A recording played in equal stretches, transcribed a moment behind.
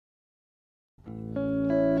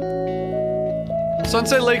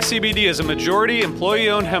Sunset Lake CBD is a majority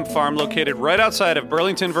employee-owned hemp farm located right outside of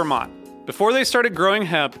Burlington, Vermont. Before they started growing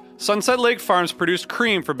hemp, Sunset Lake Farms produced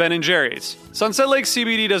cream for Ben & Jerry's. Sunset Lake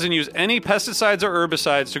CBD doesn't use any pesticides or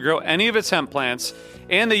herbicides to grow any of its hemp plants,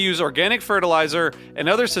 and they use organic fertilizer and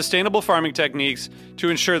other sustainable farming techniques to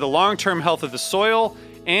ensure the long-term health of the soil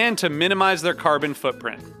and to minimize their carbon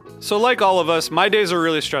footprint. So like all of us, my days are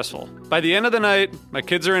really stressful. By the end of the night, my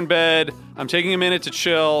kids are in bed, I'm taking a minute to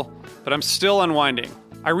chill, but I'm still unwinding.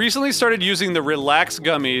 I recently started using the Relax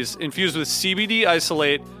gummies infused with CBD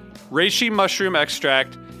isolate, reishi mushroom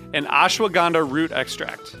extract, and ashwagandha root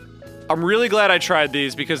extract. I'm really glad I tried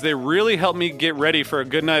these because they really helped me get ready for a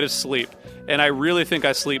good night of sleep, and I really think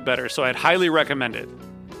I sleep better, so I'd highly recommend it.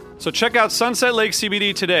 So check out Sunset Lake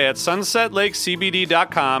CBD today at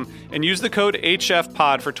sunsetlakecbd.com and use the code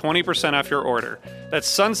HFPOD for 20% off your order. That's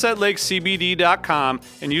sunsetlakecbd.com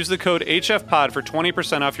and use the code HFPOD for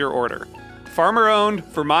 20% off your order. Farmer-owned,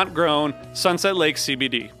 Vermont-grown, Sunset Lake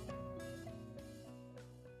CBD.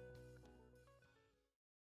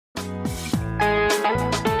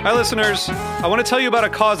 Hi, listeners. I want to tell you about a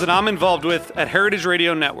cause that I'm involved with at Heritage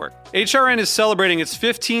Radio Network. HRN is celebrating its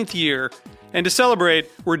 15th year, and to celebrate,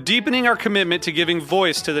 we're deepening our commitment to giving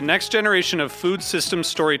voice to the next generation of food systems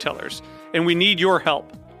storytellers, and we need your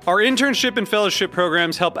help. Our internship and fellowship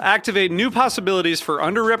programs help activate new possibilities for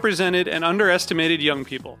underrepresented and underestimated young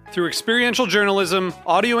people through experiential journalism,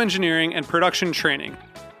 audio engineering, and production training.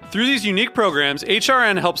 Through these unique programs,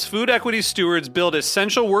 HRN helps food equity stewards build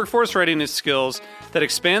essential workforce readiness skills that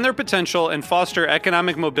expand their potential and foster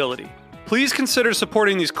economic mobility. Please consider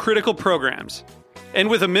supporting these critical programs. And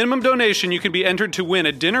with a minimum donation, you can be entered to win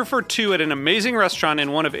a dinner for two at an amazing restaurant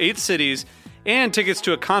in one of 8 cities and tickets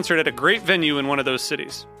to a concert at a great venue in one of those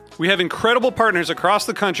cities. We have incredible partners across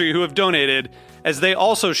the country who have donated, as they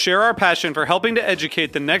also share our passion for helping to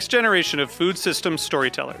educate the next generation of food systems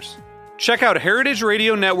storytellers. Check out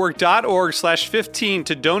heritageradionetwork.org/15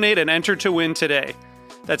 to donate and enter to win today.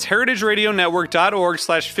 That's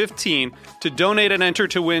heritageradionetwork.org/15 to donate and enter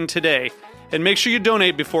to win today. And make sure you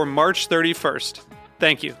donate before March 31st.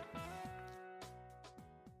 Thank you.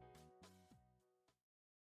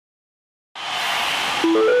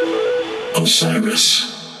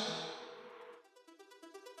 Osiris.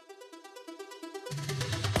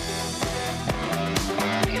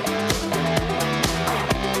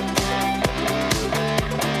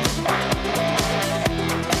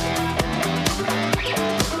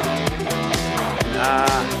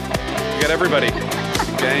 We got everybody.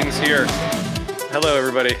 Gang's here. Hello,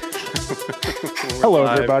 everybody. Hello,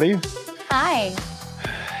 everybody. Hi.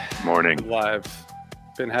 Morning. Live.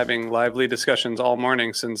 Been having lively discussions all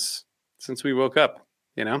morning since we woke up,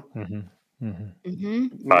 you know? Mm-hmm. Mm-hmm.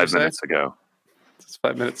 Mm-hmm. 5 minutes ago. It's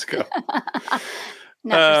 5 minutes ago. Not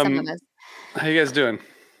for some of us. How you guys doing?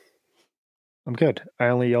 I'm good. I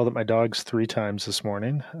only yelled at my dogs 3 times this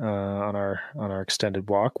morning on our extended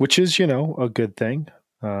walk, which is, a good thing.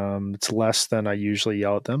 It's less than I usually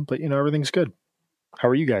yell at them, but everything's good. How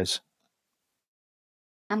are you guys?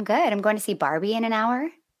 I'm good. I'm going to see Barbie in an hour.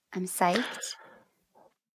 I'm psyched.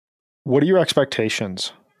 What are your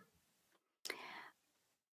expectations?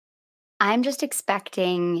 I'm just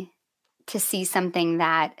expecting to see something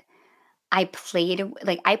that I played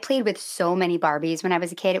with so many Barbies when I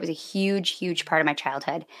was a kid. It was a huge, huge part of my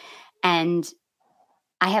childhood. And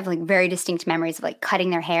I have very distinct memories of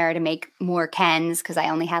cutting their hair to make more Kens because I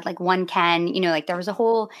only had one Ken. There was a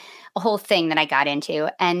whole thing that I got into.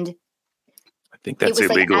 And I think that's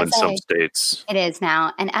illegal in some states. It is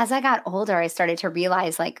now. And as I got older, I started to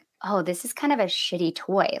realize oh, this is kind of a shitty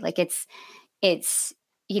toy. It's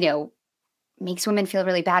makes women feel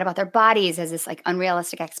really bad about their bodies as this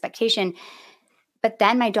unrealistic expectation. But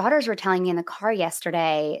then my daughters were telling me in the car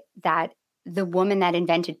yesterday that the woman that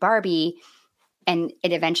invented Barbie, and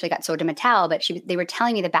it eventually got sold to Mattel, but they were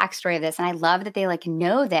telling me the backstory of this. And I love that they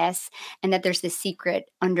know this and that there's this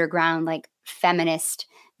secret underground, feminist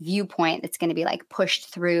viewpoint that's going to be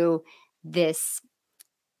pushed through this,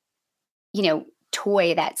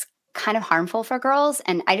 toy that's kind of harmful for girls.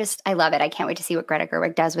 And I love it. I can't wait to see what Greta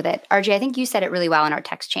Gerwig does with it. RJ, I think you said it really well in our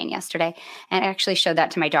text chain yesterday. And I actually showed that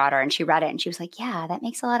to my daughter and she read it and she was like, yeah, that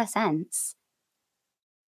makes a lot of sense.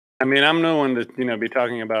 I mean, I'm no one to, be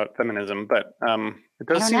talking about feminism, but it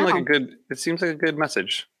does seem it seems like a good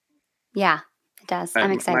message. Yeah, it does.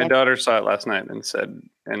 I'm excited. My daughter saw it last night and said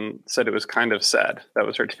it was kind of sad. That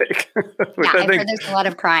was her take. I've heard there's a lot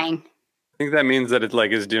of crying. I think that means that it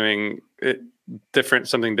is doing it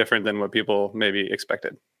something different than what people maybe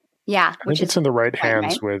expected. Yeah. I think it's in the right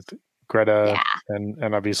hands with Greta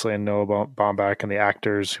and obviously Noah Baumbach, and the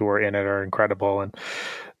actors who are in it are incredible. And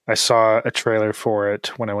I saw a trailer for it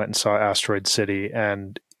when I went and saw Asteroid City,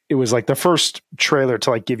 and it was like the first trailer to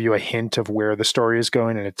like give you a hint of where the story is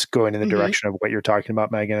going, and it's going in the direction of what you're talking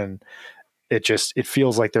about, Megan. And it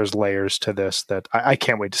feels like there's layers to this that I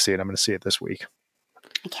can't wait to see it. I'm going to see it this week.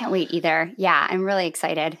 I can't wait either. Yeah, I'm really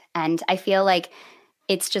excited. And I feel like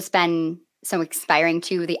it's just been so inspiring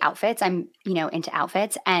to the outfits. I'm, into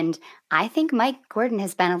outfits. And I think Mike Gordon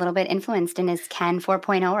has been a little bit influenced in his Ken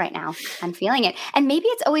 4.0 right now. I'm feeling it. And maybe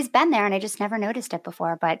it's always been there and I just never noticed it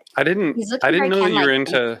before. But I didn't know that you were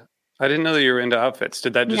into I didn't know that you were into outfits.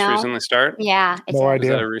 Did that just recently start? Yeah. No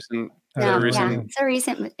idea. Is that a recent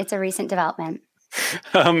It's a recent development.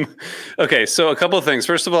 Okay, so a couple of things.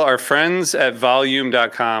 First of all, our friends at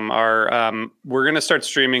volume.com we're going to start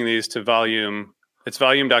streaming these to Volume. It's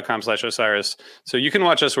volume.com/Osiris. So you can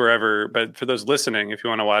watch us wherever, but for those listening, if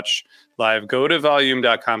you want to watch live, go to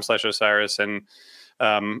volume.com/Osiris and,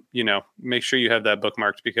 make sure you have that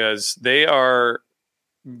bookmarked because they are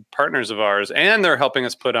partners of ours and they're helping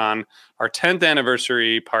us put on our 10th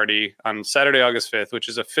anniversary party on Saturday, August 5th, which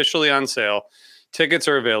is officially on sale. Tickets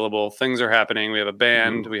are available. Things are happening. We have a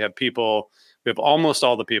band. We have people. We have almost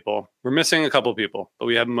all the people. We're missing a couple people, but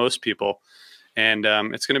we have most people. And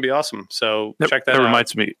it's going to be awesome. So check that out. That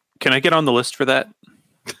reminds me. Can I get on the list for that?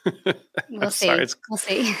 We'll see. We'll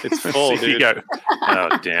see. It's full, dude.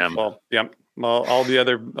 Oh, damn. Well, yeah. Well, all the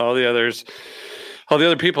other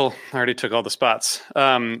people already took all the spots.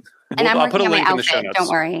 And I'll put a link in the show notes.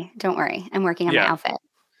 Don't worry. I'm working on my outfit.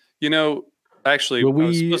 Actually,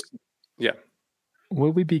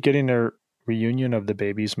 Will we be getting a reunion of the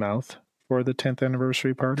baby's mouth for the 10th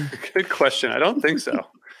anniversary party? Good question. I don't think so.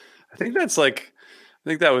 I think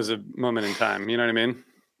that was a moment in time. You know what I mean?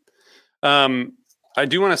 I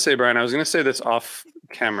do want to say, Brian, I was going to say this off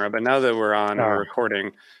camera, but now that we're on we're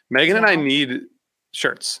recording, Megan and I need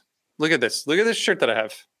shirts. Look at this. Look at this shirt that I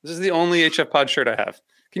have. This is the only HF Pod shirt I have.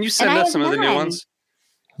 Can you send us some of the new ones?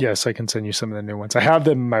 Yes, I can send you some of the new ones. I have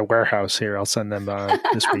them in my warehouse here. I'll send them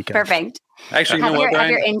this weekend. Perfect. Actually, have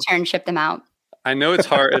your intern ship them out. I know it's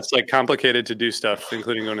hard. It's like complicated to do stuff,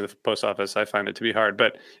 including going to the post office. I find it to be hard.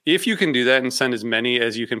 But if you can do that and send as many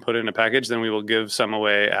as you can put in a package, then we will give some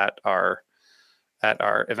away at our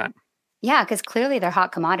event. Yeah, because clearly they're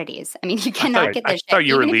hot commodities. I mean, you cannot get this. I thought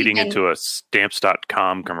you were leading into a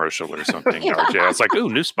stamps.com commercial or something, RJ. I was like, ooh,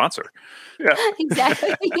 new sponsor. Yeah,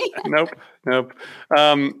 exactly. Nope.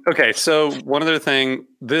 Okay, so one other thing.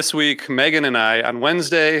 This week, Megan and I, on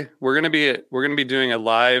Wednesday, we're gonna be doing a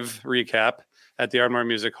live recap at the Ardmore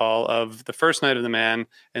Music Hall of the first night of the Man,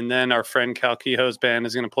 and then our friend Cal Kehoe's band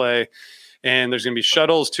is going to play, and there's going to be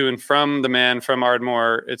shuttles to and from the Man from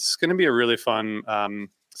Ardmore. It's going to be a really fun.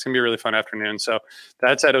 It's going to be a really fun afternoon. So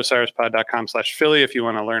that's at osirispod.com/Philly if you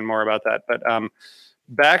want to learn more about that. But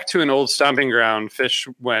back to an old stomping ground, Fish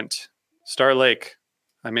went. Star Lake.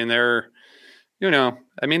 I mean, it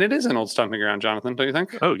is an old stomping ground, Jonathan, don't you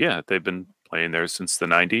think? Oh, yeah. They've been playing there since the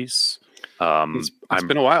 90s. It's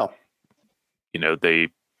been a while. They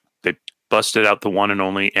busted out the one and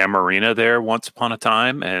only Amarina there once upon a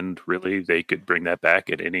time, and really they could bring that back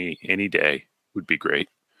at any day. Would be great.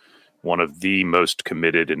 One of the most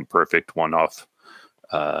committed and perfect one-off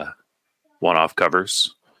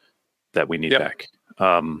covers that we need back.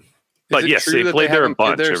 But yes, they played there a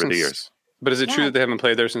bunch over the years. But is it true that they haven't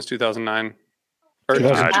played there since 2009? Or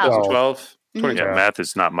 2012? Yeah, math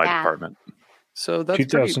is not my department. So that's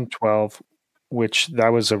 2012, which that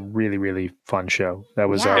was a really, really fun show. That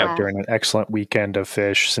was during an excellent weekend of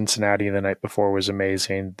Fish. Cincinnati the night before was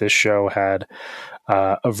amazing. This show had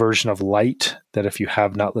a version of Light that if you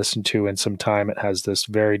have not listened to in some time, it has this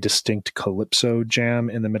very distinct calypso jam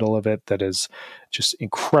in the middle of it that is just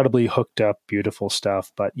incredibly hooked up, beautiful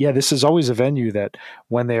stuff. But yeah, this is always a venue that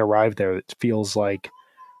when they arrive there, it feels like,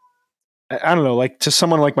 I don't know, like to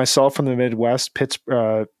someone like myself from the Midwest,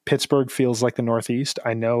 Pittsburgh feels like the Northeast.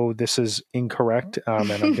 I know this is incorrect, and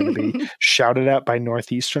I'm going to be shouted at by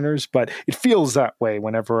Northeasterners, but it feels that way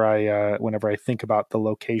whenever I think about the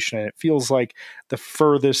location. And it feels like the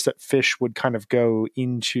furthest that Fish would kind of go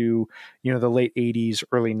into, the late 80s,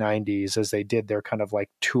 early 90s, as they did their kind of like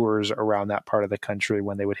tours around that part of the country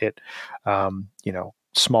when they would hit,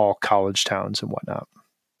 small college towns and whatnot.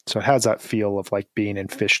 So it has that feel of like being in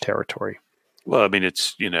Fish territory. Well, I mean,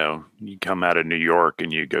 it's, you come out of New York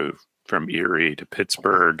and you go from Erie to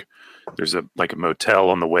Pittsburgh. There's a motel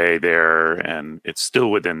on the way there, and it's still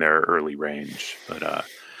within their early range. But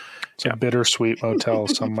it's a bittersweet motel,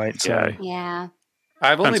 some might say. Yeah.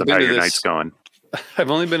 I've only been to night's going. I've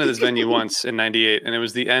only been to this venue once in '98, and it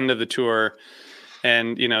was the end of the tour,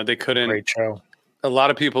 and they couldn't. Great show. A lot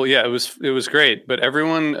of people, it was great, but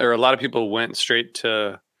a lot of people went straight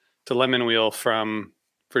to to Lemon Wheel from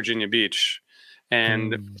Virginia Beach,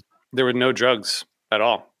 and there were no drugs at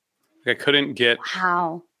all. Like, I couldn't get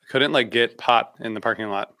pot in the parking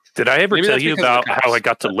lot. Did I ever Maybe tell that's you because of the about how cops, I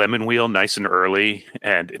got to Lemon Wheel nice and early?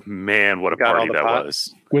 And man, what a Got all party the that pot?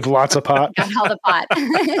 was. With lots of pot. Got all the pot.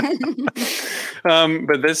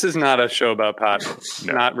 But this is not a show about pot.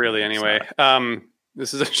 No, Not really, it's anyway.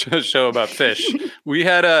 This is a show about fish.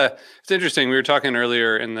 It's interesting. We were talking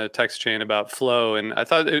earlier in the text chain about flow, and I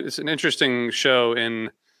thought it was an interesting show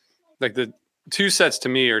in like the two sets to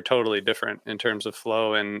me are totally different in terms of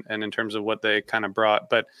flow and in terms of what they kind of brought.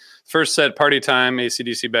 But first set, Party Time,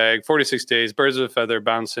 AC/DC Bag, 46 Days, Birds of a Feather,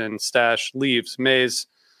 Bouncin', Stash, Leaves, Maze,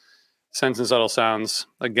 Sense and Subtle Sounds.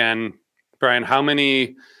 Again, Brian, how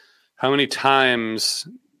many times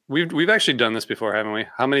we've actually done this before, haven't we?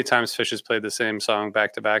 How many times Fish has played the same song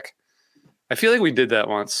back to back? I feel like we did that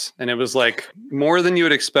once, and it was like more than you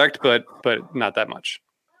would expect, but not that much.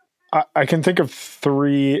 I can think of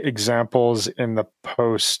 3 examples in the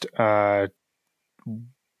post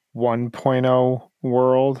 1.0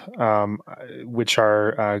 world, which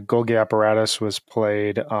are Golgi Apparatus was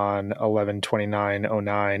played on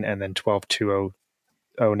 11/29/09 and then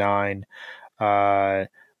 12/2/09.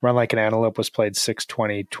 Run Like an Antelope was played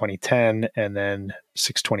 6/20/2010 and then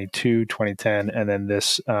 6/22/2010, and then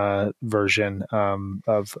this version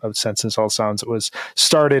of Sense and All Sounds, it was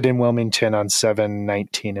started in Wilmington on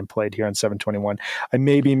 7/19 and played here on 7/21. I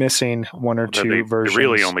may be missing one or two versions. They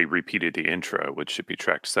really only repeated the intro, which should be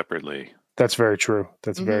tracked separately. That's very true.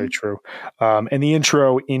 That's very true. And the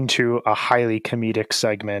intro into a highly comedic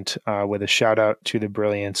segment with a shout out to the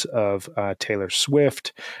brilliance of Taylor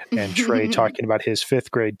Swift and Trey talking about his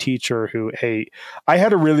 5th grade teacher who, hey, I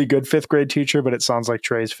had a really good 5th grade teacher, but it sounds like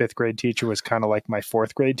Trey's 5th grade teacher was kind of like my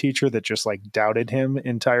 4th grade teacher that just like doubted him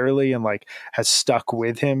entirely and like has stuck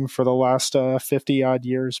with him for the last 50 odd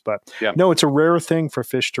years. But no, it's a rare thing for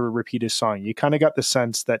Fish to repeat his song. You kind of got the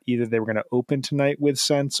sense that either they were going to open tonight with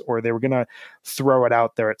Sense or they were going to throw it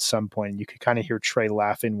out there at some point. You could kind of hear Trey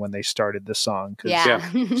laughing when they started the song because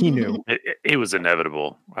he knew it was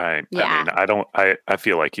inevitable. I mean, I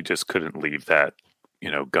feel like he just couldn't leave that,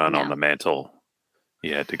 gun on the mantle.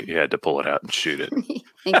 He had to pull it out and shoot it.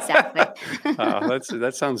 Exactly.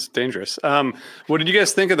 That sounds dangerous. What did you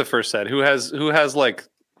guys think of the first set? Who has like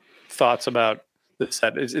thoughts about the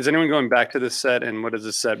set? Is anyone going back to this set, and what does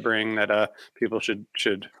this set bring that people should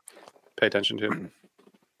pay attention to?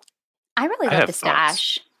 I really love the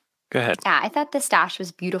Stash. Go ahead. Yeah, I thought the Stash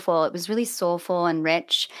was beautiful. It was really soulful and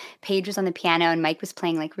rich. Paige was on the piano and Mike was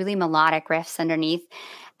playing like really melodic riffs underneath.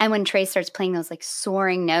 And when Trey starts playing those like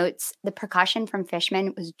soaring notes, the percussion from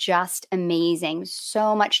Fishman was just amazing.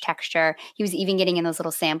 So much texture. He was even getting in those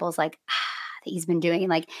little samples like that he's been doing and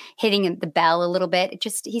like hitting the bell a little bit.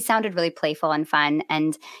 He sounded really playful and fun,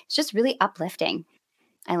 and it's just really uplifting.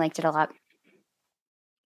 I liked it a lot.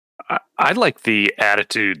 I like the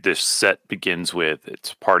attitude this set begins with.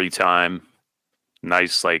 It's party time,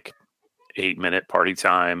 nice like 8-minute party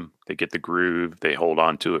time. They get the groove, they hold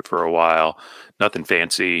on to it for a while, nothing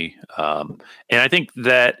fancy. And I think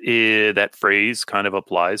that phrase kind of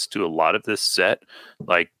applies to a lot of this set.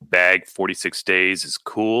 Like Bag 46 Days is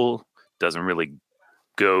cool, doesn't really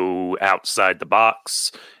go outside the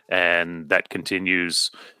box, and that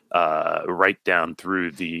continues right down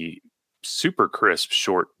through the super crisp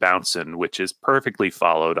short Bouncin', which is perfectly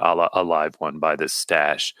followed a live one by this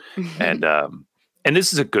Stash. And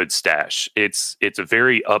this is a good Stash. It's a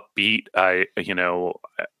very upbeat.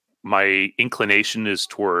 My inclination is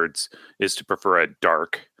to prefer a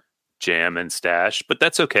dark jam and Stash, but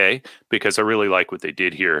that's okay because I really like what they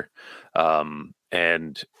did here.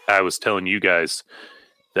 And I was telling you guys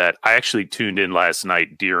that I actually tuned in last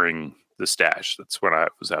night during the Stash. That's when I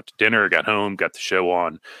was out to dinner, got home, got the show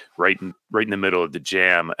on right in the middle of the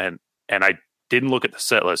jam, and I didn't look at the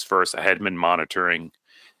set list first. I hadn't been monitoring,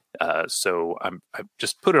 so I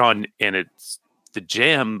just put it on, and the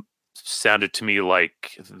jam sounded to me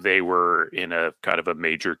like they were in a kind of a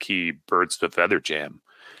major key Birds of a Feather jam,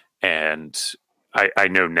 and I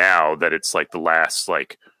know now that it's like the last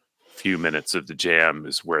like few minutes of the jam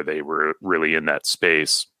is where they were really in that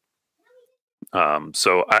space.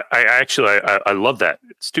 So I love that.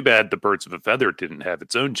 It's too bad the Birds of a Feather didn't have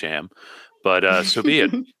its own jam, but so be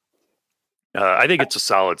it. I think it's a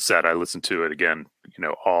solid set. I listened to it again,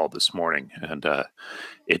 all this morning, and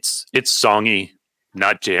it's songy,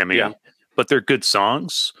 not jammy, but they're good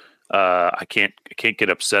songs. I can't get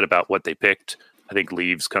upset about what they picked. I think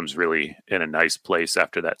Leaves comes really in a nice place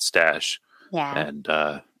after that Stash. Yeah.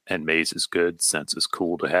 And Maze is good. Sense is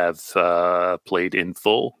cool to have played in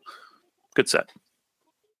full. Good set.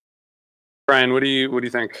 Brian, what do you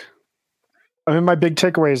think? I mean, my big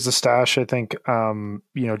takeaway is the stash. I think,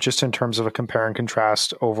 just in terms of a compare and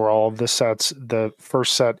contrast overall of the sets, the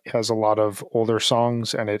first set has a lot of older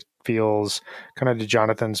songs, and it feels, kind of to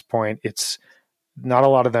Jonathan's point, it's not a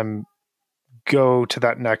lot of them go to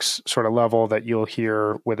that next sort of level that you'll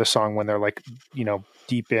hear with a song when they're like,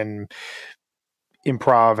 deep in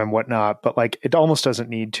improv and whatnot, but like it almost doesn't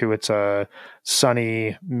need to. It's a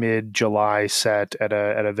sunny mid-July set at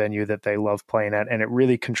a venue that they love playing at, and it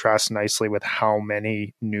really contrasts nicely with how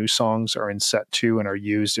many new songs are in set 2 and are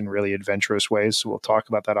used in really adventurous ways. So we'll talk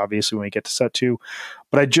about that obviously when we get to set 2.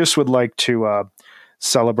 But I just would like to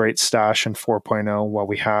celebrate Stash and 4.0 while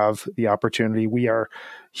we have the opportunity. We are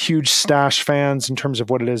huge Stash fans in terms of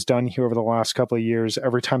what it has done here over the last couple of years.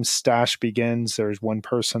 Every time Stash begins, there's one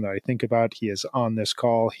person that I think about. He is on this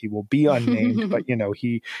call. He will be unnamed, but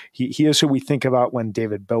he is who we think about when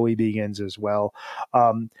David Bowie begins as well.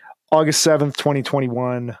 August 7th,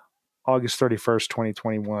 2021, August 31st,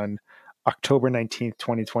 2021, October 19th,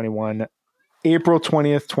 2021, April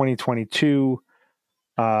 20th, 2022,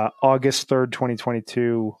 August 3rd,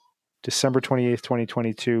 2022, December 28th,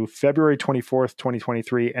 2022, February 24th,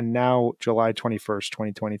 2023, and now July 21st,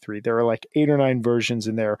 2023. There are like 8 or 9 versions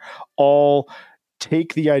in there. All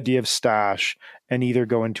take the idea of Stash and either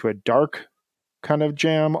go into a dark kind of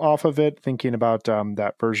jam off of it, thinking about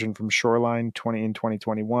that version from Shoreline in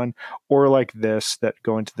 2021, or like this, that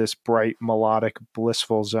go into this bright, melodic,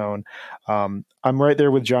 blissful zone. I'm right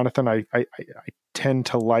there with Jonathan. I tend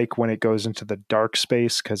to like when it goes into the dark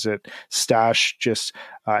space because Stash just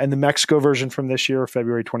and the Mexico version from this year,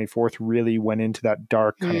 February 24th, really went into that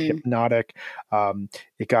dark kind of hypnotic.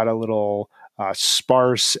 It got a little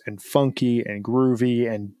sparse and funky and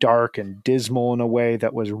groovy and dark and dismal in a way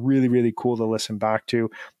that was really, really cool to listen back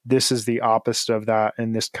to. This is the opposite of that,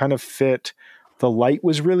 and this kind of fit. The light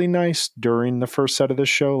was really nice during the first set of the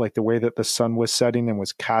show, like the way that the sun was setting and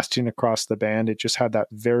was casting across the band. It just had that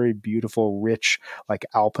very beautiful, rich, like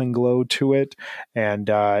alpenglow to it. And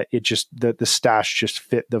it just, the Stash just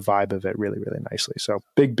fit the vibe of it really, really nicely. So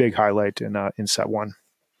big highlight in set 1.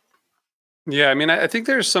 Yeah, I mean, I think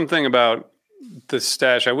there's something about the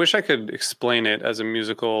Stash. I wish I could explain it as a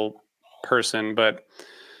musical person, but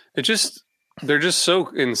they're just so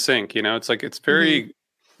in sync, It's like, it's very,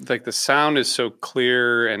 like the sound is so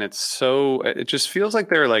clear, and it just feels like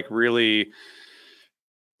they're like really,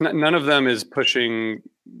 none of them is pushing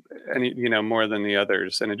any, more than the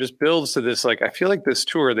others. And it just builds to this, like, I feel like this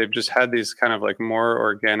tour, they've just had these kind of like more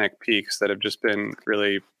organic peaks that have just been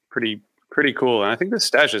really pretty cool. And I think the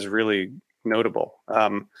Stash is really notable. I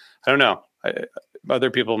don't know. Other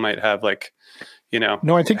people might have like,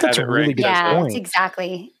 No, I think that's a really good point. Yeah, that's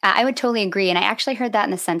exactly. I would totally agree. And I actually heard that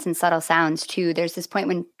in the Sense and Subtle Sounds too. There's this point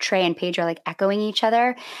when Trey and Paige are like echoing each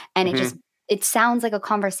other, and it sounds like a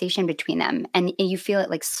conversation between them, and you feel it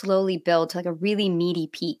like slowly build to like a really meaty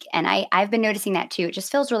peak. And I've been noticing that too. It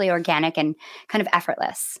just feels really organic and kind of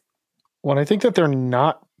effortless. Well, I think that they're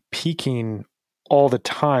not peaking all the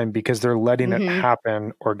time because they're letting it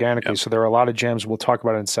happen organically. Yep. So there are a lot of jams we'll talk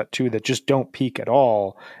about in set 2 that just don't peak at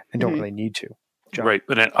all and don't really need to. John? Right.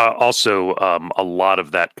 But also a lot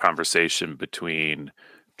of that conversation between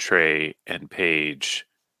Trey and Paige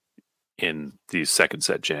in these second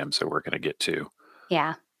set jams that we're going to get to.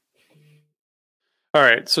 Yeah. All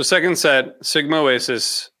right. So second set, Sigma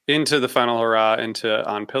Oasis into the Final Hurrah, into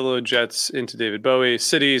On Pillow Jets, into David Bowie,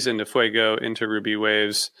 Cities, into Fuego, into Ruby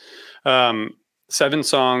Waves. 7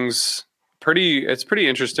 songs. It's pretty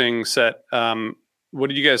interesting set. What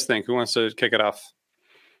did you guys think? Who wants to kick it off?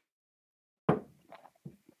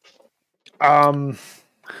 I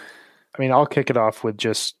mean, I'll kick it off with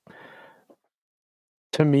just,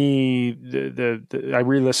 to me, I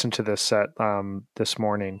re-listened to this set this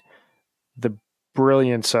morning. The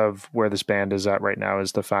brilliance of where this band is at right now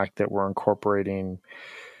is the fact that we're incorporating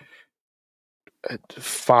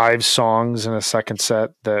 5 songs in a second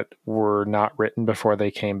set that were not written before they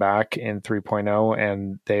came back in 3.0,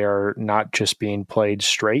 and they are not just being played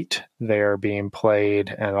straight. They are being played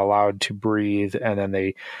and allowed to breathe, and then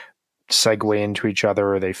they segue into each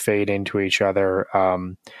other or they fade into each other.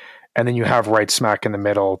 And then you have right smack in the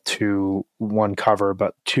middle to one cover,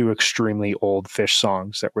 but 2 extremely old Fish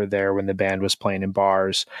songs that were there when the band was playing in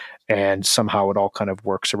bars, and somehow it all kind of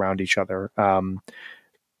works around each other.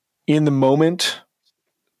 In the moment,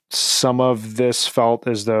 some of this felt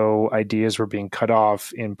as though ideas were being cut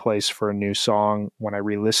off in place for a new song. When I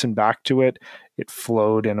re-listened back to it, it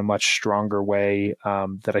flowed in a much stronger way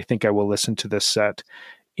that I think I will listen to this set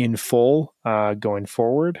in full going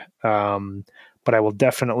forward. But I will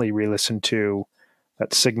definitely re-listen to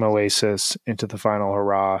that Sigma Oasis, into the Final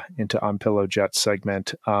Hurrah, into On Pillow Jet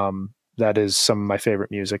segment. That is some of my favorite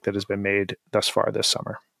music that has been made thus far this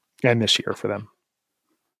summer and this year for them.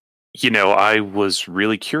 I was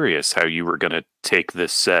really curious how you were going to take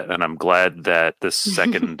this set, and I'm glad that the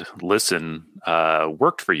second listen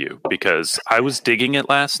worked for you, because I was digging it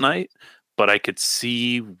last night, but I could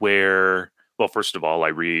see where, well, first of all, I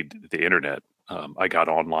read the internet. I got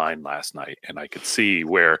online last night, and I could see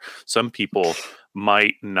where some people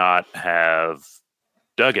might not have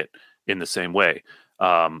dug it in the same way.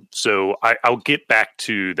 So I'll get back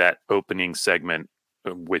to that opening segment,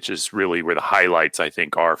 which is really where the highlights, I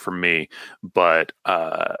think, are for me. But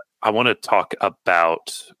I want to talk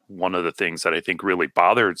about one of the things that I think really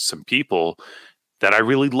bothered some people that I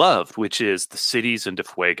really loved, which is the Cities into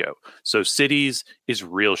Fuego. So Cities is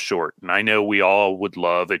real short. And I know we all would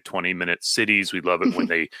love a 20-minute Cities. We love it when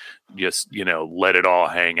they just, let it all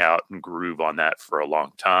hang out and groove on that for a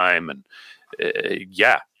long time. And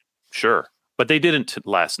yeah, sure. But they didn't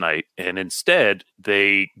last night. And instead,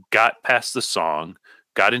 they got past the song,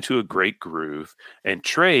 got into a great groove. And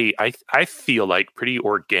Trey, I feel like pretty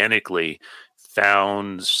organically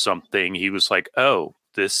found something. He was like, oh,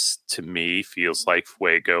 this to me feels like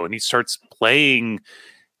Fuego. And he starts playing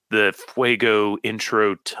the Fuego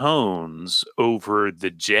intro tones over the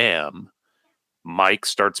jam. Mike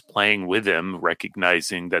starts playing with him,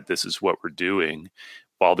 recognizing that this is what we're doing,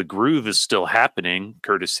 while the groove is still happening,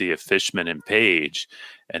 courtesy of Fishman and Page,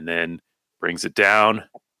 and then brings it down,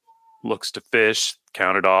 looks to Fish,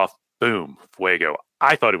 count it off, boom, Fuego.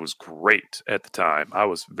 I thought it was great at the time. I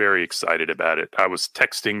was very excited about it. I was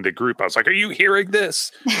texting the group. I was like, are you hearing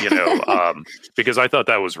this? Because I thought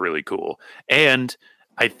that was really cool. And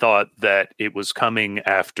I thought that it was coming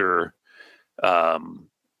after a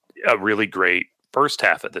really great first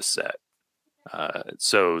half of this set.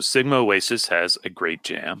 So Sigma Oasis has a great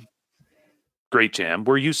jam. Great jam.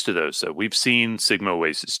 We're used to those. So we've seen Sigma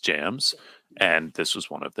Oasis jams, and this was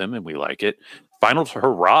one of them, and we like it. Final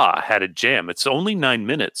Hurrah had a jam. It's only 9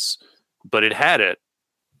 minutes, but it had a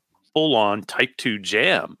full-on Type 2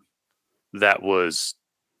 jam that was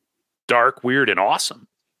dark, weird, and awesome.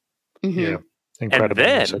 Mm-hmm. Yeah, incredible. And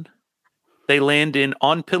then music. they land in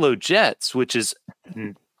On Pillow Jets, which is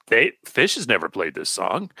Fish has never played this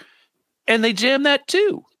song, and they jam that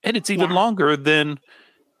too. And it's even longer than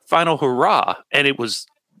Final Hurrah, and it was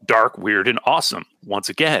dark, weird, and awesome once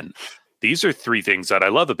again. These are three things that I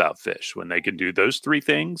love about Fish. When they can do those three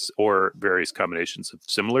things or various combinations of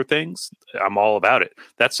similar things, I'm all about it.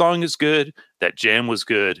 That song is good. That jam was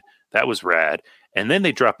good. That was rad. And then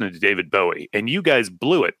they dropped into David Bowie, and you guys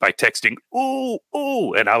blew it by texting, ooh,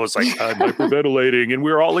 ooh. And I was like, I'm hyperventilating. And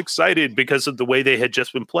we were all excited because of the way they had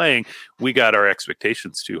just been playing. We got our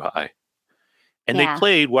expectations too high. And they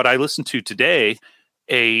played what I listened to today,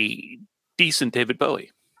 a decent David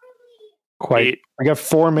Bowie. I got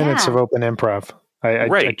 4 minutes of open improv.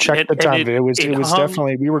 I checked the time. It was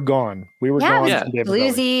definitely, we were gone. We were gone. Yeah,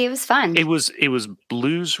 bluesy. It was fun. It was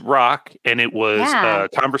blues rock, and it was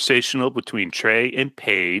conversational between Trey and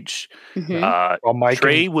Page. Mm-hmm. Mike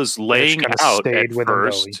Trey was laying out at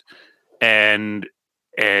first and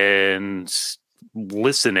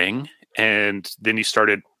listening, and then he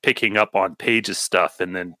started picking up on Page's stuff,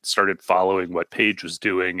 and then started following what Page was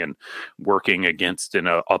doing and working against and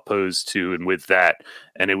opposed to and with that.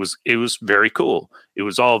 And it was very cool. It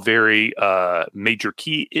was all very major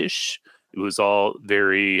key-ish. It was all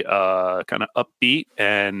very kind of upbeat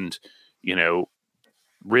and,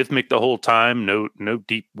 rhythmic the whole time. No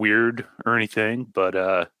deep weird or anything,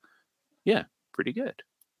 but pretty good.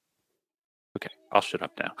 Okay, I'll shut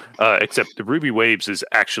up now. Except the Ruby Waves is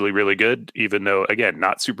actually really good, even though, again,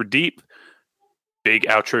 not super deep. Big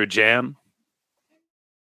outro jam.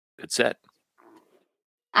 Good set.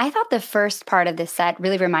 I thought the first part of this set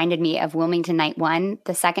really reminded me of Wilmington Night 1,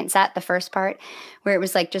 the second set, the first part, where it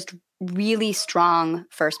was like just really strong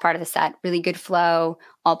first part of the set, really good flow,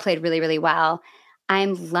 all played really, really well. I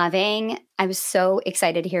was so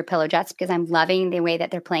excited to hear Pillow Jets because I'm loving the way that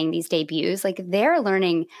they're playing these debuts. Like, they're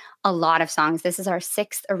learning a lot of songs. This is our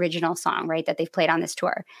 6th original song, right, that they've played on this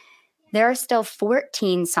tour. There are still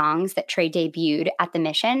 14 songs that Trey debuted at the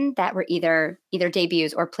Mission that were either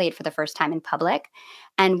debuts or played for the first time in public.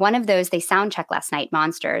 And one of those, they sound checked last night,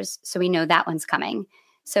 Monsters. So we know that one's coming.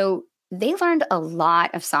 So they learned a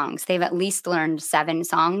lot of songs. They've at least learned 7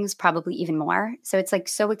 songs, probably even more. So it's like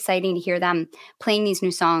so exciting to hear them playing these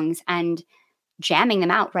new songs and jamming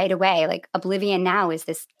them out right away. Like, Oblivion Now is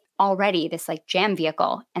this like jam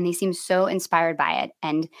vehicle, and they seem so inspired by it.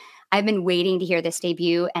 And I've been waiting to hear this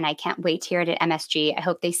debut, and I can't wait to hear it at MSG. I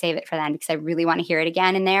hope they save it for them because I really want to hear it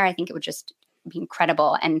again in there. I think it would just be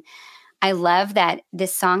incredible. And I love that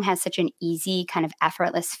this song has such an easy kind of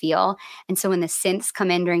effortless feel. And so when the synths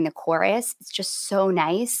come in during the chorus, it's just so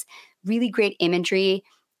nice, really great imagery.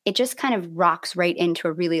 It just kind of rocks right into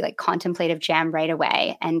a really like contemplative jam right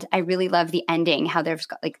away. And I really love the ending, how there's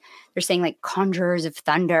got like, they're saying like conjurers of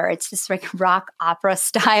thunder. It's just like rock opera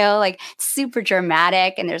style, like super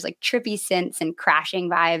dramatic. And there's like trippy synths and crashing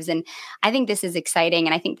vibes. And I think this is exciting.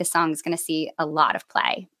 And I think this song is going to see a lot of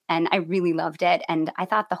play. And I really loved it. And I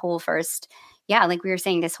thought the whole first, like we were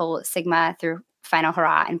saying, this whole Sigma through Final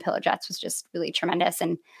Hurrah and Pillow Jets was just really tremendous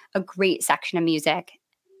and a great section of music.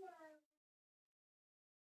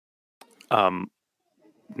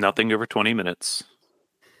 Nothing over 20 minutes.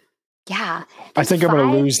 Yeah. I think I'm going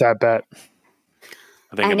to lose that bet.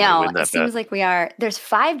 I know. Win that it seems bet. like we are. There's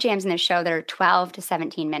 5 jams in this show that are 12 to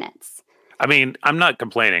 17 minutes. I mean, I'm not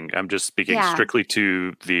complaining. I'm just speaking strictly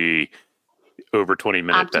to the over 20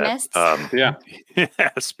 minute optimists.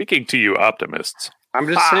 Bet. Speaking to you optimists. I'm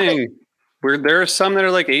just saying, there are some that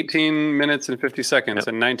are like 18 minutes and 50 seconds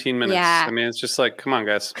and 19 minutes. Yeah. I mean, it's just like, come on,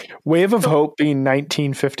 guys. Wave of Hope being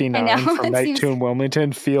 1959 from Night 2 in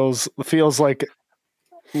Wilmington feels like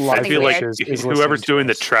I feel like is whoever's doing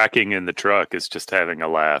the tracking in the truck is just having a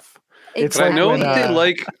laugh. It's but like I know when,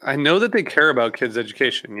 that I know that they care about kids'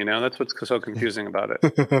 education. You know, that's what's so confusing about it.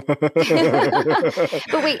 But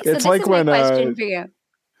wait, so it's this like is when my question for you.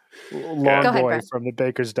 Long Go ahead, Boy Brad. from the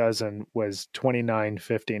Baker's Dozen was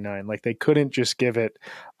 29.59. Like they couldn't just give it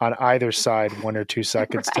on either side 1 or 2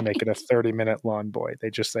 seconds to make it a 30-minute Lawn Boy.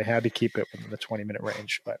 They had to keep it within the 20-minute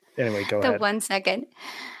range. But anyway, go ahead. 1 second.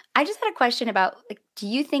 I just had a question about, like, do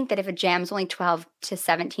you think that if a jam's only 12 to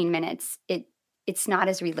 17 minutes, it's not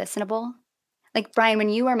as re-listenable? Like, Brian, when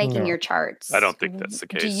you are making your charts, I don't think that's the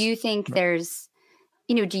case. Do you think there's,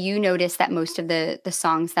 do you notice that most of the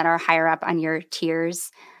songs that are higher up on your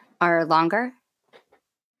tiers are longer?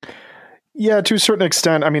 Yeah, to a certain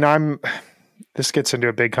extent. I mean, this gets into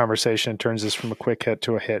a big conversation and turns this from a quick hit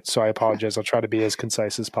to a hit. So I apologize. I'll try to be as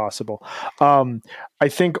concise as possible. I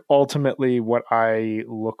think ultimately what I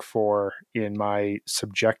look for in my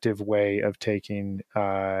subjective way of taking,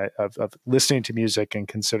 of listening to music and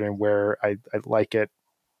considering where I like it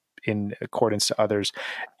in accordance to others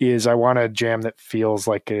is I want a jam that feels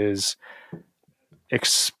like it is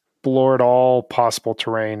explored all possible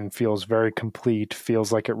terrain and feels very complete,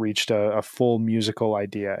 feels like it reached a full musical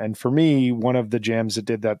idea. And for me, one of the jams that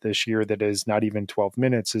did that this year that is not even 12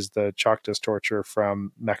 minutes is the Chalk Dust Torture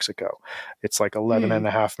from Mexico. It's like 11 and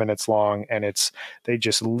a half minutes long, and they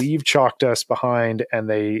just leave chalk dust behind and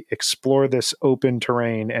they explore this open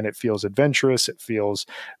terrain, and it feels adventurous. It feels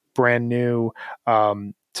brand new.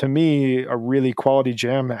 To me, a really quality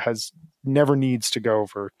jam never needs to go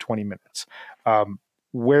over 20 minutes.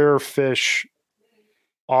 Where Fish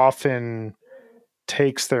often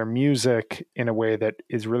takes their music in a way that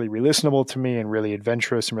is really re-listenable to me and really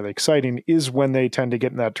adventurous and really exciting is when they tend to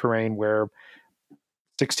get in that terrain where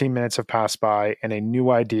 16 minutes have passed by and a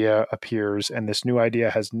new idea appears, and this new idea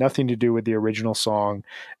has nothing to do with the original song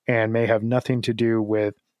and may have nothing to do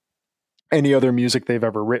with any other music they've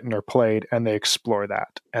ever written or played, and they explore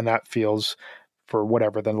that. And that feels, for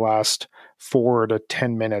whatever the last 4 to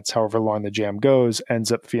 10 minutes, however long the jam goes,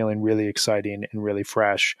 ends up feeling really exciting and really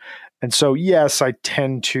fresh. And so, yes, I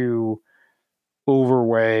tend to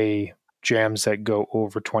overweigh jams that go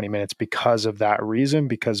over 20 minutes because of that reason,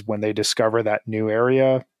 because when they discover that new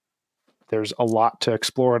area, there's a lot to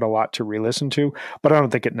explore and a lot to re-listen to, but I don't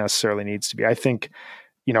think it necessarily needs to be. I think,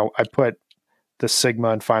 I put the Sigma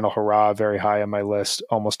and Final Hurrah very high on my list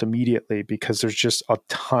almost immediately because there's just a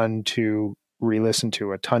ton to re-listen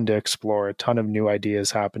to, a ton to explore, a ton of new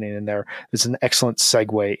ideas happening in there. There's an excellent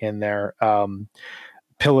segue in there.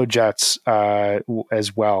 Pillow Jets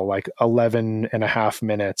as well, like 11 and a half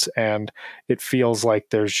minutes. And it feels like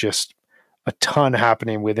there's just a ton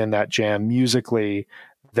happening within that jam musically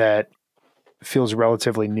that feels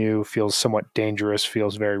relatively new, feels somewhat dangerous,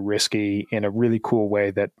 feels very risky in a really cool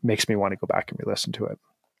way that makes me want to go back and re-listen to it.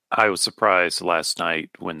 I was surprised last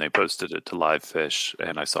night when they posted it to Live Fish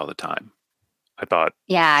and I saw the time. I thought,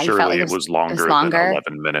 surely it was longer than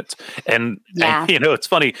 11 minutes. And, it's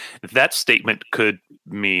funny, that statement could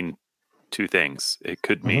mean two things. It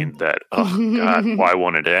could mean that, oh God, why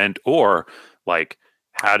won't it end? Or like,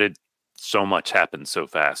 how did so much happen so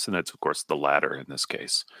fast? And it's, of course, the latter in this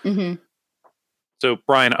case. Mm-hmm. So,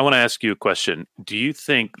 Brian, I want to ask you a question. Do you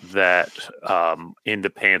think that in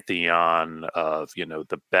the pantheon of,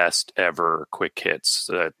 the best ever quick hits,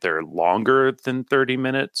 that they're longer than 30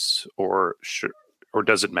 minutes or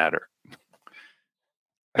does it matter?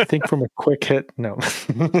 I think from a quick hit, no.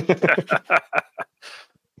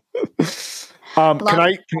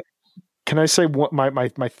 Can I say what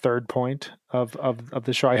my third point of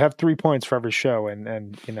the show? I have 3 points for every show,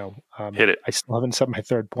 and Hit it. I still haven't said my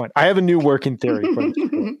third point. I have a new working theory for this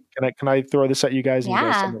show. Can I throw this at you guys? And you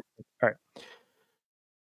guys Yeah. all right.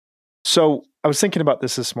 So I was thinking about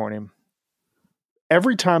this morning.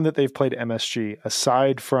 Every time that they've played MSG,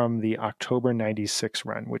 aside from the October '96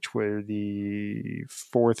 run, which were the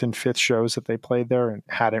 4th and 5th shows that they played there and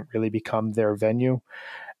hadn't really become their venue,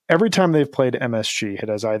 every time they've played MSG, it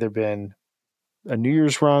has either been a New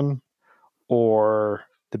Year's run or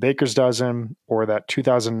the Baker's Dozen or that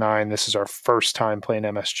 2009, this is our first time playing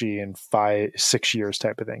MSG in 5-6 years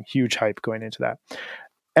type of thing. Huge hype going into that.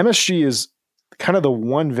 MSG is kind of the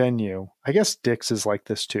one venue, I guess Dick's is like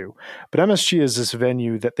this too, but MSG is this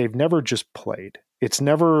venue that they've never just played. It's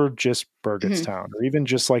never just Burgettstown or even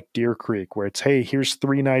just like Deer Creek, where it's, hey, here's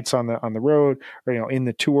 3 nights on the road, or in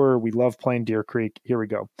the tour. We love playing Deer Creek. Here we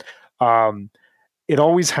go. It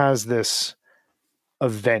always has this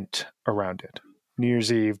event around it. New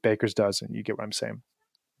Year's Eve, Baker's Dozen. You get what I'm saying?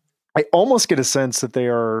 I almost get a sense that they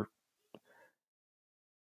are,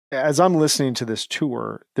 as I'm listening to this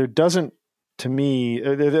tour, there doesn't, to me,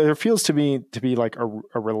 there feels to me to be like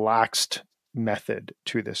a relaxed method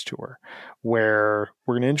to this tour, where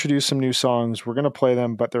we're going to introduce some new songs, we're going to play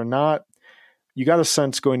them, but they're not. You got a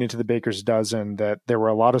sense going into the Baker's Dozen that there were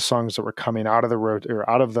a lot of songs that were coming out of the road or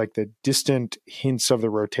out of like the distant hints of the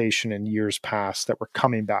rotation in years past that were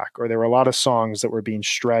coming back, or there were a lot of songs that were being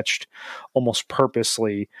stretched almost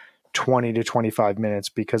purposely 20 to 25 minutes,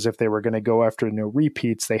 because if they were going to go after no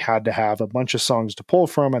repeats, they had to have a bunch of songs to pull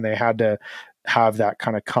from, and they had to have that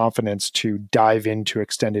kind of confidence to dive into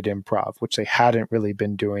extended improv, which they hadn't really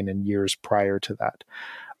been doing in years prior to that.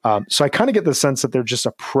 So I kind of get the sense that they're just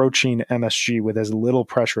approaching MSG with as little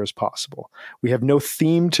pressure as possible. We have no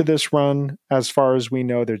theme to this run as far as we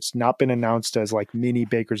know. There's not been announced as like mini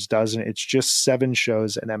Baker's Dozen. It's just 7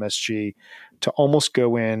 shows at MSG to almost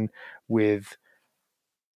go in without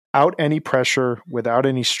any pressure, without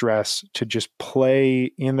any stress, to just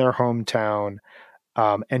play in their hometown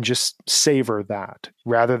and just savor that,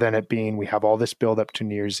 rather than it being, we have all this build up to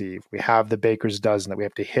New Year's Eve. We have the Baker's Dozen that we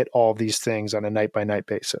have to hit all these things on a night by night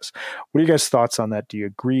basis. What are you guys' thoughts on that? Do you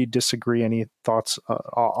agree, disagree? Any thoughts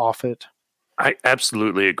off it? I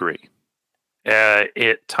absolutely agree.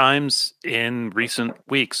 At times in recent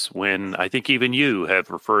weeks, when I think even you have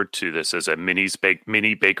referred to this as a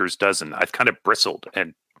mini Baker's Dozen, I've kind of bristled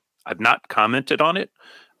and I've not commented on it,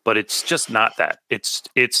 but it's just not that. It's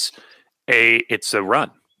a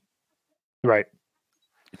run. Right.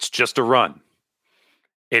 It's just a run.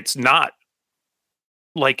 It's not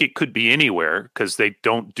like it could be anywhere, because they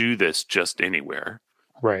don't do this just anywhere.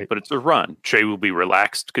 Right. But it's a run. Trey will be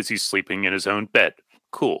relaxed because he's sleeping in his own bed.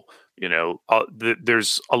 Cool.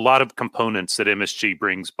 There's a lot of components that MSG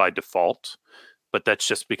brings by default, but that's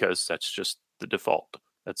just because that's just the default.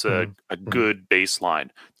 That's a good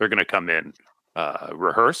baseline. They're going to come in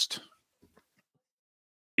rehearsed,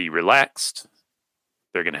 be relaxed.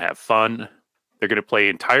 They're going to have fun. They're going to play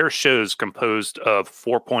entire shows composed of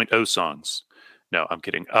 4.0 songs. No, I'm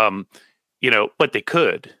kidding. But they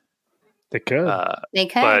could. They could. They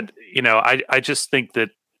could. But I just think that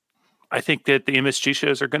the MSG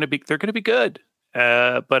shows are going to be good.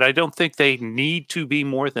 But I don't think they need to be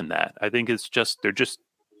more than that. I think it's just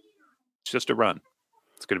a run.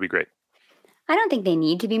 It's going to be great. I don't think they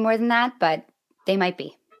need to be more than that, but they might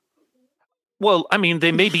be. Well, I mean,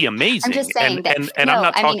 they may be amazing. I'm just saying that. And I'm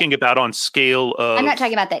not talking about on scale of. I'm not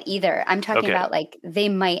talking about that either. I'm talking about like they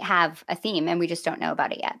might have a theme and we just don't know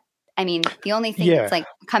about it yet. I mean, the only thing that's like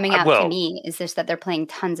coming out to me is just that they're playing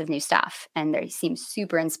tons of new stuff and they seem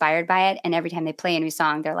super inspired by it. And every time they play a new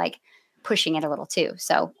song, they're like pushing it a little too.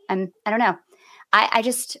 So I don't know. I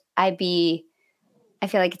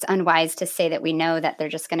feel like it's unwise to say that we know that they're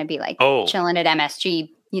just going to be like chilling at MSG,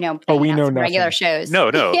 we know regular shows. No,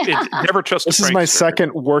 never trust. This is my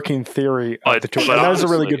second working theory of the tour. That was a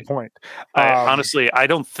really good point. Honestly, I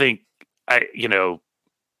don't think they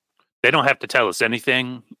don't have to tell us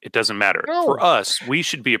anything. It doesn't matter. No. For us, we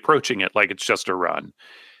should be approaching it like it's just a run.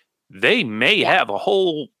 They may have a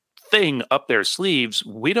whole thing up their sleeves.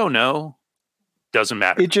 We don't know. Doesn't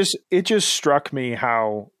matter. It just struck me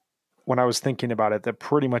how, when I was thinking about it, that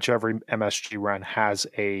pretty much every MSG run has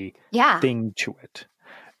a thing to it.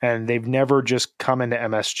 And they've never just come into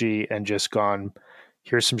MSG and just gone,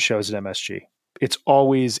 here's some shows at MSG. It's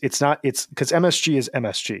because MSG is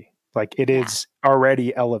MSG. Like it is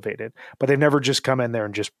already elevated, but they've never just come in there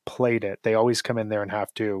and just played it. They always come in there and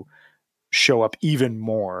have to show up even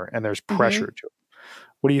more, and there's pressure to it.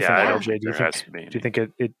 What do you think, LJ? Do you think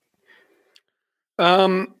it?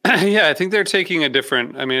 Yeah, I think they're taking a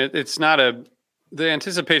different. I mean, it's not the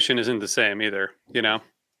anticipation isn't the same either.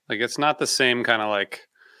 Like it's not the same kind of like.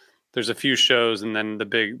 There's a few shows and then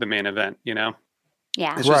the main event. Yeah,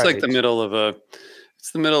 it's just like the middle of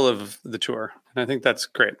the tour, and I think that's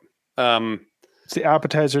great. It's the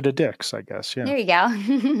appetizer to dicks, I guess. Yeah. There you go.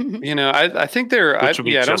 I think they're. Which will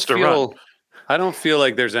be just a run. I don't feel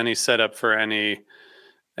like there's any setup for any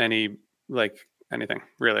like anything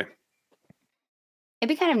really. It'd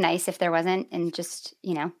be kind of nice if there wasn't, and just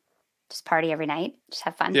party every night, just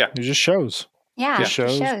have fun. Yeah, there's just shows. Yeah, just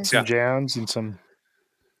shows. Some jams and some.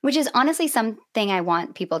 Which is honestly something I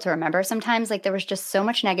want people to remember sometimes. Like there was just so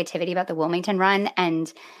much negativity about the Wilmington run,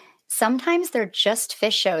 and sometimes they're just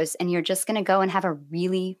Phish shows and you're just going to go and have a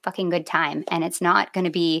really fucking good time. And it's not going to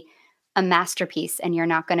be a masterpiece and you're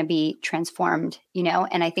not going to be transformed,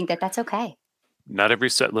 and I think that that's okay. Not every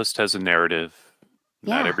set list has a narrative.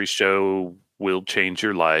 Yeah. Not every show will change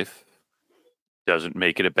your life. Doesn't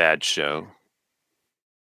make it a bad show.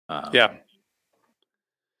 Yeah.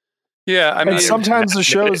 Yeah, I mean, and sometimes the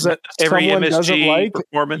shows that every someone MSG doesn't like,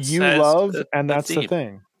 performance you love, and that's the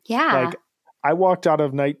thing. Yeah. Like, I walked out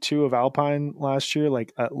of night 2 of Alpine last year,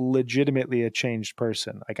 like legitimately a changed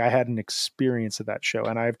person. Like I had an experience of that show,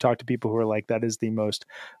 and I've talked to people who are like, that is the most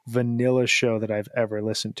vanilla show that I've ever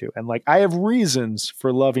listened to. And like, I have reasons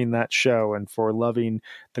for loving that show and for loving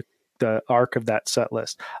the arc of that set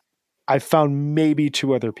list. I found maybe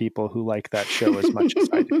 2 other people who like that show as much as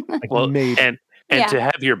I do. Like maybe. And to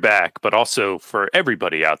have your back, but also for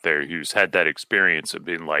everybody out there who's had that experience of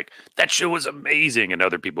being like, that show was amazing. And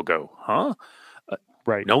other people go, huh?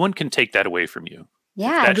 Right. No one can take that away from you.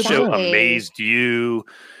 Yeah. That show amazed you,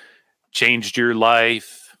 changed your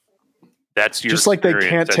life. That's your just like they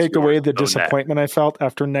can't take away the Own disappointment I felt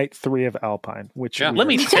after night 3 of Alpine, which let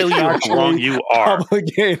me tell you how wrong you are.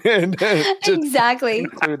 Obligated to exactly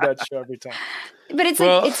include that show every time. But it's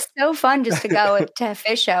it's so fun just to go to a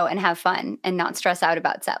Phish show and have fun and not stress out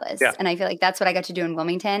about set lists. Yeah. And I feel like that's what I got to do in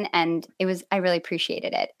Wilmington, and I really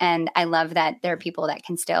appreciated it. And I love that there are people that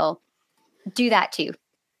can still do that too.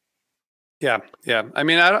 Yeah. I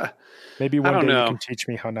mean, maybe one I don't day know. you can teach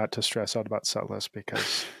me how not to stress out about set lists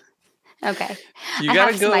because. Okay, You I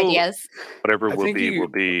gotta have go. some ideas. Whatever I will think be, will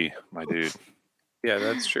be, my dude. Yeah,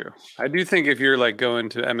 that's true. I do think if you're like going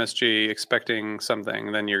to MSG expecting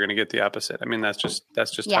something, then you're going to get the opposite. I mean, that's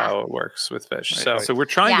just how it works with Phish. Right. So we're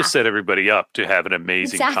trying to set everybody up to have an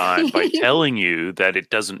amazing time by Exactly. telling you that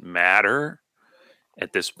it doesn't matter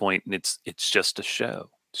at this point, and it's just a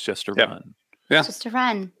show. It's just a run. Yeah, Just a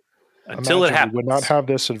run. Until it happens. We would not have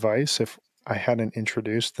this advice if I hadn't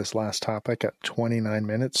introduced this last topic at 29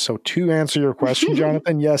 minutes. So to answer your question,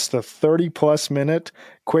 Jonathan, yes, the 30+ minute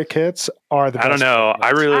quick hits are the best. I don't know. I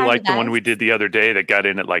really Are liked the the one best. we did the other day that got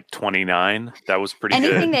in at like 29. That was pretty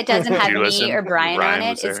good. Anything that doesn't have Did you me listen? or Brian Ryan on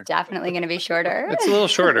was it is there. definitely going to be shorter. it's a little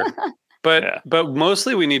shorter, but Yeah. but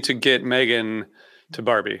mostly we need to get Megan to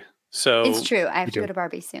Barbie. So It's true. I have You to go do. to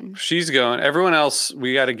Barbie soon. she's going. Everyone else,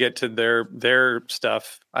 we got to get to their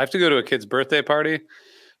stuff. I have to go to a kid's birthday party.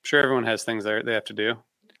 I'm sure everyone has things they have to do.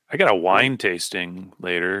 I got a wine tasting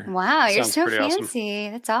later. Wow, you're Sounds so pretty awesome. fancy.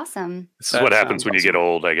 That's awesome. This is That what happens sounds when you get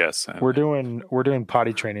old, I guess. We're doing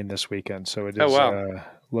potty training this weekend, so it is. Oh, wow.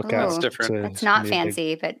 Look Ooh. out! That's different. That's not It's gonna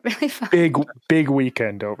fancy, but really fun. be a big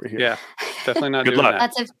weekend over here. Yeah, definitely not Good doing luck. that.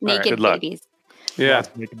 Lots of naked Good luck. babies. Yeah. Lots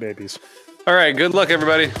of naked babies. All right. Good luck,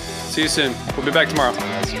 everybody. See you soon. We'll be back tomorrow.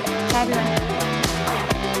 Bye, everyone.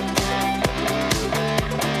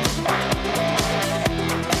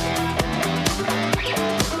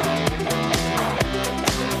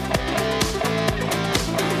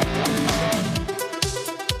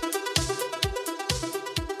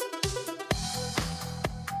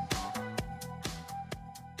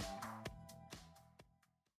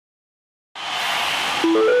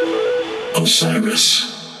 Osiris.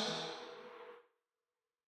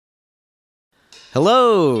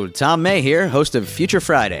 Hello, Tom May here, host of Future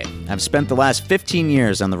Friday. I've spent the last 15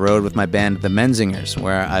 years on the road with my band, The Menzingers,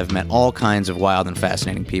 where I've met all kinds of wild and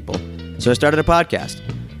fascinating people. So I started a podcast.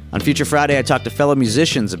 On Future Friday, I talk to fellow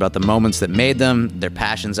musicians about the moments that made them, their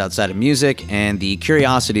passions outside of music, and the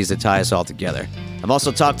curiosities that tie us all together. I've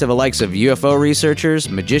also talked to the likes of UFO researchers,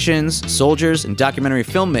 magicians, soldiers, and documentary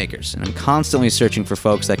filmmakers, and I'm constantly searching for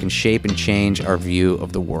folks that can shape and change our view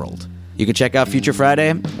of the world. You can check out Future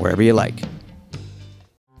Friday wherever you like.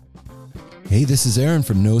 Hey, this is Aaron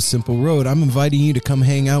from No Simple Road. I'm inviting you to come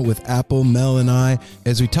hang out with Apple, Mel, and I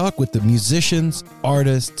as we talk with the musicians,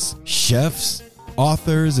 artists, chefs,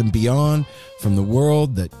 authors, and beyond from the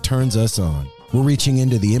world that turns us on. We're reaching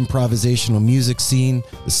into the improvisational music scene,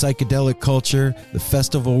 the psychedelic culture, the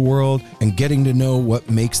festival world, and getting to know what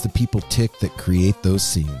makes the people tick that create those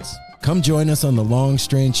scenes. Come join us on the long,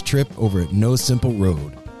 strange trip over at No Simple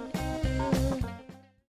Road.